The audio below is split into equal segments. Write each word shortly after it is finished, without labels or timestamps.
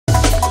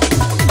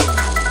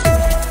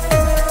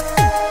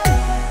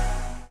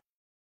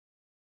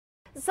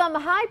Some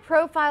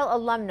high-profile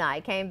alumni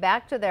came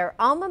back to their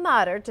alma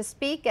mater to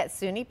speak at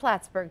SUNY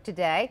Plattsburgh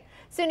today.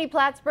 SUNY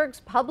Plattsburgh's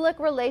Public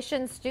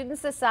Relations Student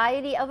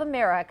Society of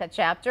America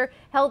chapter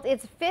held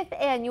its 5th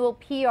annual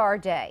PR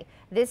Day.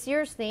 This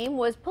year's theme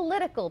was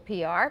political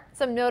PR.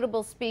 Some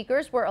notable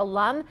speakers were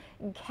alum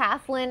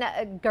Kathleen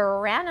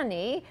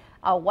Garanani,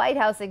 a White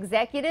House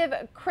executive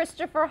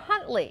Christopher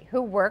Huntley,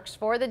 who works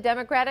for the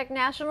Democratic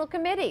National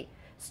Committee.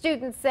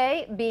 Students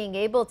say being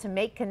able to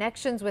make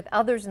connections with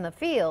others in the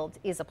field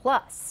is a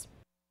plus.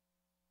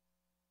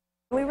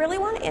 We really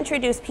want to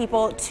introduce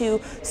people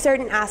to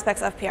certain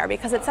aspects of PR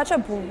because it's such a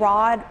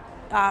broad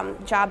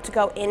job to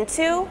go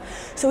into.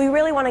 So we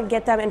really want to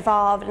get them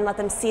involved and let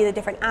them see the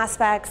different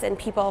aspects and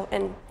people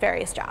in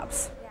various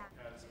jobs.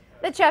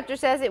 The chapter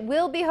says it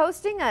will be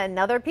hosting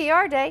another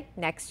PR Day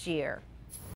next year.